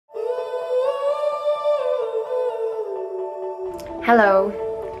Hello.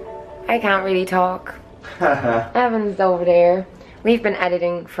 I can't really talk. Evan's over there. We've been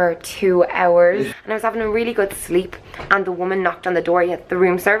editing for 2 hours and I was having a really good sleep and the woman knocked on the door at the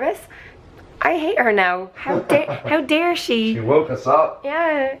room service. I hate her now. How dare she? She woke us up.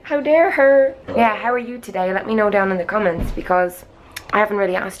 Yeah, how dare her? Yeah, how are you today? Let me know down in the comments because I haven't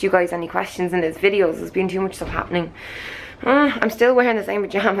really asked you guys any questions in these videos. There's been too much stuff happening. I'm still wearing the same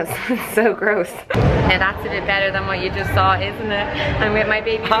pajamas. It's so gross. Now that's a bit better than what you just saw, isn't it? I'm with my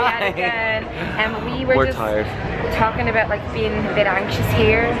baby dad again. And we're just tired. Talking about like being a bit anxious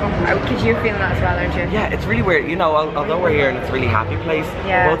here. Because you're feeling that as well, aren't you? Yeah, it's really weird. You know, although we're here and it's a really happy place,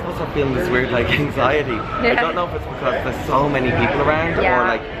 both of us are feeling this weird like anxiety. I don't know if it's because there's so many people around or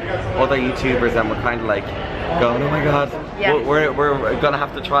like other YouTubers and we're kind of like going, oh my god, we're gonna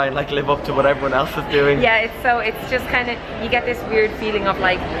have to try and like live up to what everyone else is doing. Yeah, it's just kind of, you get this weird feeling of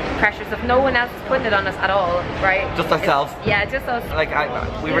like pressures of no one else is putting it on us at all, right? Just ourselves. Just us. Like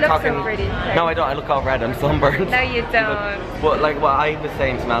we were talking. So pretty. No, I don't. I look all red. I'm sunburned. No, you don't. But like what I was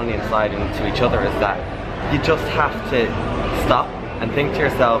saying to Melanie inside and to each other is that you just have to stop and think to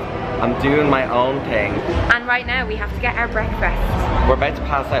yourself, I'm doing my own thing. And right now we have to get our breakfast. We're about to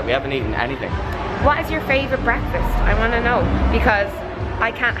pass out. We haven't eaten anything. What is your favorite breakfast? I want to know because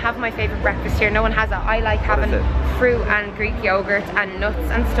I can't have my favorite breakfast here. No one has it. I like having fruit and Greek yogurt and nuts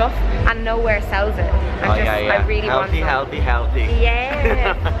and stuff, and nowhere sells it. I really want some. Healthy.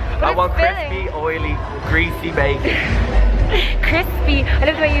 Yeah. I want crispy, oily, greasy bacon. Crispy. I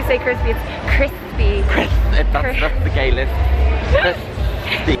love the way you say crispy. It's crispy. That's the gay list.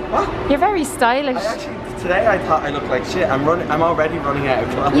 Crispy. What? You're very stylish. Today I thought I looked like shit. I'm already running out of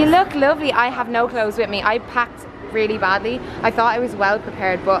clothes. You look lovely. I have no clothes with me. I packed really badly. I thought I was well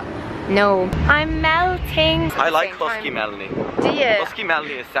prepared, but no. I'm melting. I like husky Melanie. Do you? Husky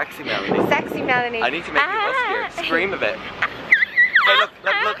Melanie is sexy Melanie. Sexy Melanie. I need to make you huskier. Scream a bit. Hey,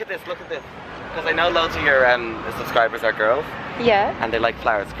 look at this. Look at this. Because I know loads of your subscribers are girls. Yeah. And they like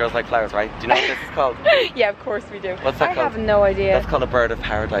flowers. Girls like flowers, right? Do you know what this is called? Yeah, of course we do. What's that called? I have no idea. That's called a bird of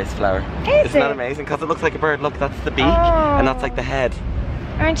paradise flower. Isn't that amazing? Because it looks like a bird. Look, that's the beak, and that's like the head.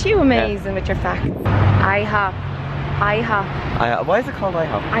 Aren't you amazing with your facts? I hop. Why is it called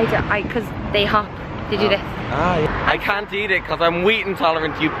IHOP? Because they hop. They do this. Yeah. I can't eat it because I'm wheat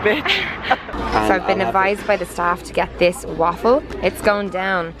intolerant, you bitch. So I've been advised by the staff to get this waffle. It's going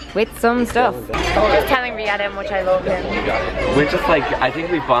down with some stuff. Just telling Riyadh how much I love him. We're just like, I think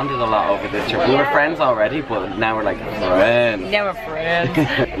we've bonded a lot over this trip. We were friends already, but now we're like friends. Now we're friends.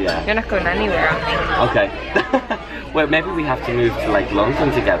 Yeah. You're not going anywhere on me. Okay. Well, maybe we have to move to like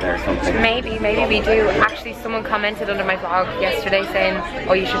London together or something. Maybe we do. Actually, someone commented under my vlog yesterday saying,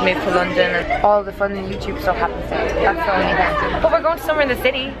 oh, you should move to London and all the fun YouTube stuff happens there. That's the only thing. But we're going to somewhere in the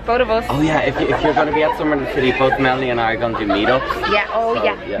city, both of us. Oh yeah, if you're going to be at somewhere in the city, both Melanie and I are going to do meetups.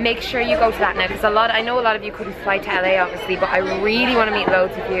 Yeah, yeah. Make sure you go to that now because I know a lot of you couldn't fly to LA obviously, but I really want to meet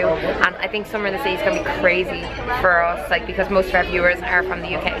loads of you, and I think somewhere in the city is going to be crazy for us, like because most of our viewers are from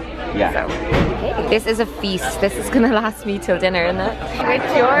the UK. Yeah. So, okay. This is a feast. This is going to last me till dinner, isn't it? With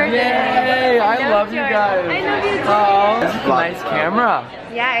Jordan. Yay! I love you guys. I love you too. Oh, this is a nice camera.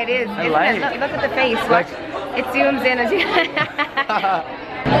 Yeah, it is. I like it. Look at the face. Watch. It zooms in as you.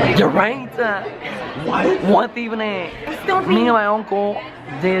 You're right. What even? Me and my uncle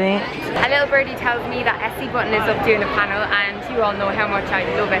did it. A little birdie tells me that Essie Button is up doing a panel, and you all know how much I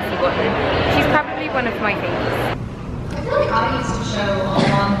love Essie Button. She's probably one of my favorites. I feel like I used to show a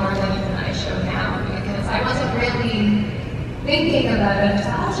lot more than I show now because I wasn't really thinking about it.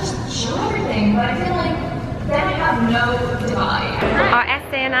 I'll just show everything, but I feel like then I have no divide. Our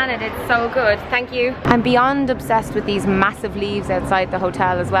essay and Anna did so good, thank you. I'm beyond obsessed with these massive leaves outside the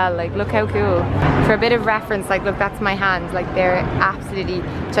hotel as well. Like, look how cool. For a bit of reference, like, look, that's my hand. Like, they're absolutely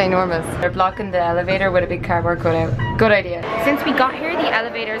ginormous. They're blocking the elevator with a big cardboard cutout. Good idea. Since we got here, the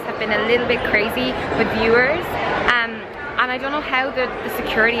elevators have been a little bit crazy with viewers. And I don't know how the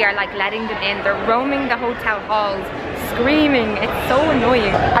security are like letting them in. They're roaming the hotel halls, screaming. It's so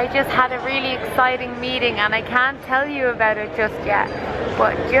annoying. I just had a really exciting meeting and I can't tell you about it just yet.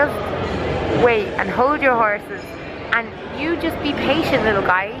 But just wait and hold your horses. And you just be patient, little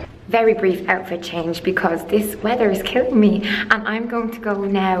guy. Very brief outfit change because this weather is killing me, and I'm going to go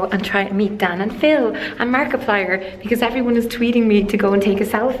now and try and meet Dan and Phil and Markiplier because everyone is tweeting me to go and take a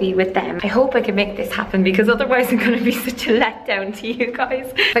selfie with them. I hope I can make this happen because otherwise I'm going to be such a letdown to you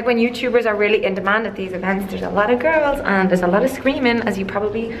guys. Like when YouTubers are really in demand at these events, there's a lot of girls and there's a lot of screaming, as you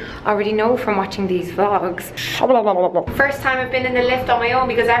probably already know from watching these vlogs. First time I've been in the lift on my own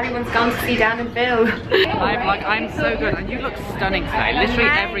because everyone's gone to see Dan and Phil. I'm so good and you look stunning today. Literally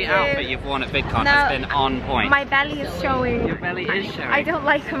every outfit you've worn at VidCon has been on point. My belly is showing. Your belly is showing. I don't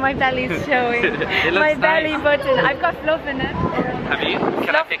like when my belly is showing. It looks My nice. belly button. I've got fluff in it. Have you?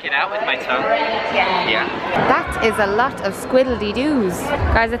 Can I pick it out with my tongue? Yeah. That is a lot of squiddly-doos.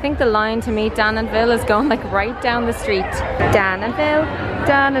 Guys, I think the line to meet Dan and Phil is going like right down the street. Dan and Phil,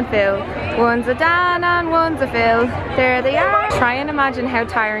 Dan and Phil. One's a Dan and one's a Phil. There they are. Try and imagine how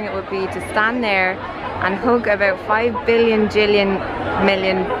tiring it would be to stand there and hug about 5 billion jillion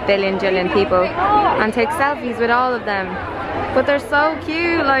million billion jillion people and take selfies with all of them. But they're so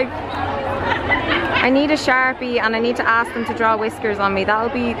cute, like I need a Sharpie and I need to ask them to draw whiskers on me. That'll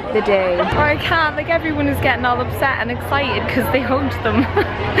be the day. Or I can't, like everyone is getting all upset and excited because they hugged them.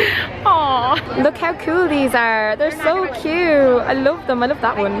 Aww. Look how cool these are. They're so cute. I love them. I love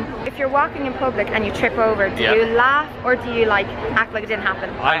that one. If you're walking in public and you trip over, do you laugh or do you like act like it didn't happen?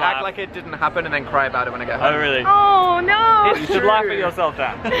 I act like it didn't happen and then cry about it when I get home. Oh really? Oh no! You should laugh at yourself,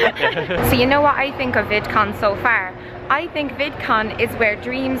 Dan. So you know what I think of VidCon so far? I think VidCon is where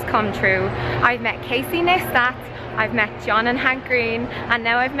dreams come true. I've met Casey Neistat, I've met John and Hank Green, and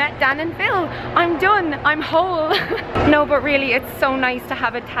now I've met Dan and Phil. I'm done, I'm whole. No, but really it's so nice to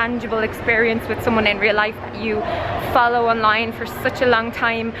have a tangible experience with someone in real life that you follow online for such a long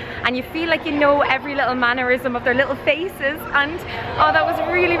time and you feel like you know every little mannerism of their little faces, and oh, that was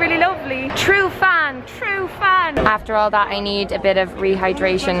really, really lovely. True fan, true fan. After all that, I need a bit of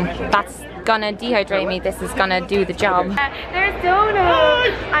rehydration. That's gonna dehydrate me. This is gonna do the job. There's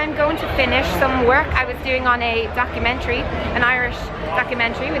Donald. I'm going to finish some work I was doing on a documentary, an Irish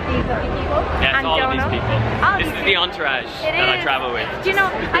documentary with these lovely people. Yes, and all Donald. of these people. This is the entourage that I travel with. Do you know,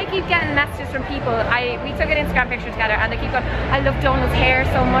 I keep getting messages from people. We took an Instagram picture together and they keep going, I love Donald's hair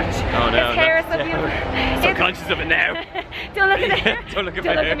so much. Oh no. His hair is so beautiful. So conscious of it now. Don't look at it. Don't look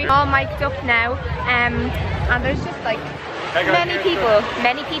at me. All mic'd up now. And there's just like many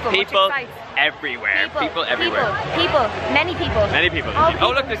people. People everywhere. People everywhere. People. Many people. Many people.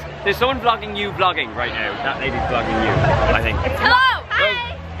 Oh look, there's someone vlogging you vlogging right now. That lady's vlogging you, I think. Hello!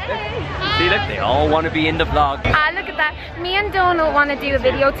 Hi! See, look, they all want to be in the vlog. Look at that. Me and Donald want to do a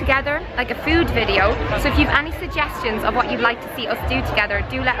video together, like a food video. So if you have any suggestions of what you'd like to see us do together,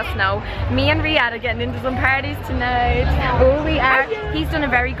 do let us know. Me and Riyadh are getting into some parties tonight. Oh, we are. He's done a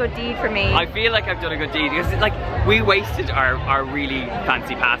very good deed for me. I feel like I've done a good deed because like we wasted our really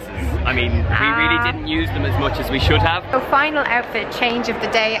fancy passes. I mean, we really didn't use them as much as we should have. So final outfit change of the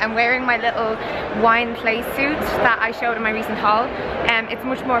day. I'm wearing my little wine play suit that I showed in my recent haul. It's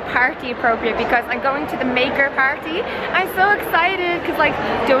much more party appropriate because I'm going to the maker party. I'm so excited because like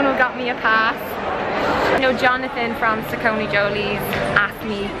Donald got me a pass. You know, Jonathan from Saucony Jolie's asked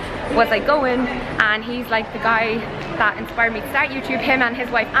me was I going, and he's like the guy that inspired me to start YouTube. Him and his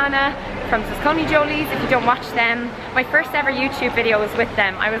wife Anna from Saucony Jolie's. If you don't watch them, my first ever YouTube video was with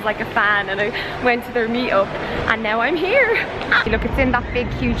them. I was like a fan and I went to their meetup and now I'm here. Look, it's in that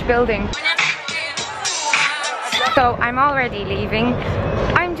big huge building. So I'm already leaving.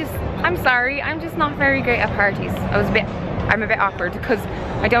 I'm sorry, I'm just not very great at parties. I'm a bit awkward because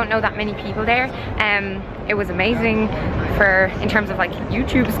I don't know that many people there. It was amazing in terms of like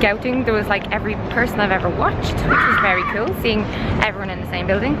YouTube scouting. There was like every person I've ever watched, which was very cool, seeing everyone in the same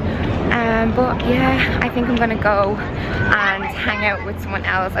building. But yeah, I think I'm gonna go and hang out with someone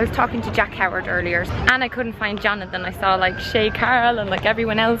else. I was talking to Jack Howard earlier and I couldn't find Jonathan. I saw like Shay Carl and like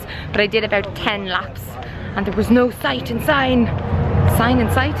everyone else, but I did about 10 laps and there was no sight and sign. Sign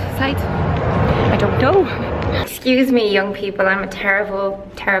and sight? I don't know. Excuse me, young people, I'm a terrible,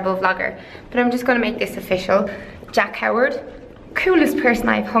 terrible vlogger, but I'm just gonna make this official. Jack Howard, coolest person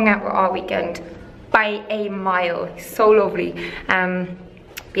I've hung out with all weekend by a mile. He's so lovely. But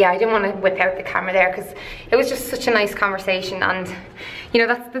yeah, I didn't want to whip out the camera there because it was just such a nice conversation, and you know,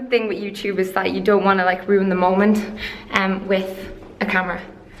 that's the thing with YouTube is that you don't want to like ruin the moment with a camera.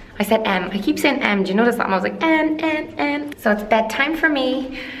 I said I keep saying do you notice that? And I was like So it's bedtime for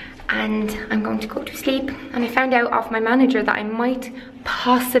me and I'm going to go to sleep. And I found out off my manager that I might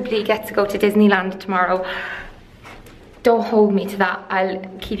possibly get to go to Disneyland tomorrow. Don't hold me to that. I'll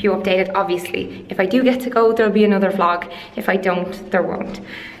keep you updated, obviously. If I do get to go, there'll be another vlog. If I don't, there won't.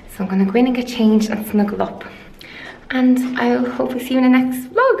 So I'm gonna go in and get changed and snuggle up. And I'll hopefully see you in the next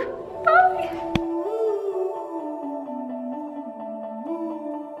vlog.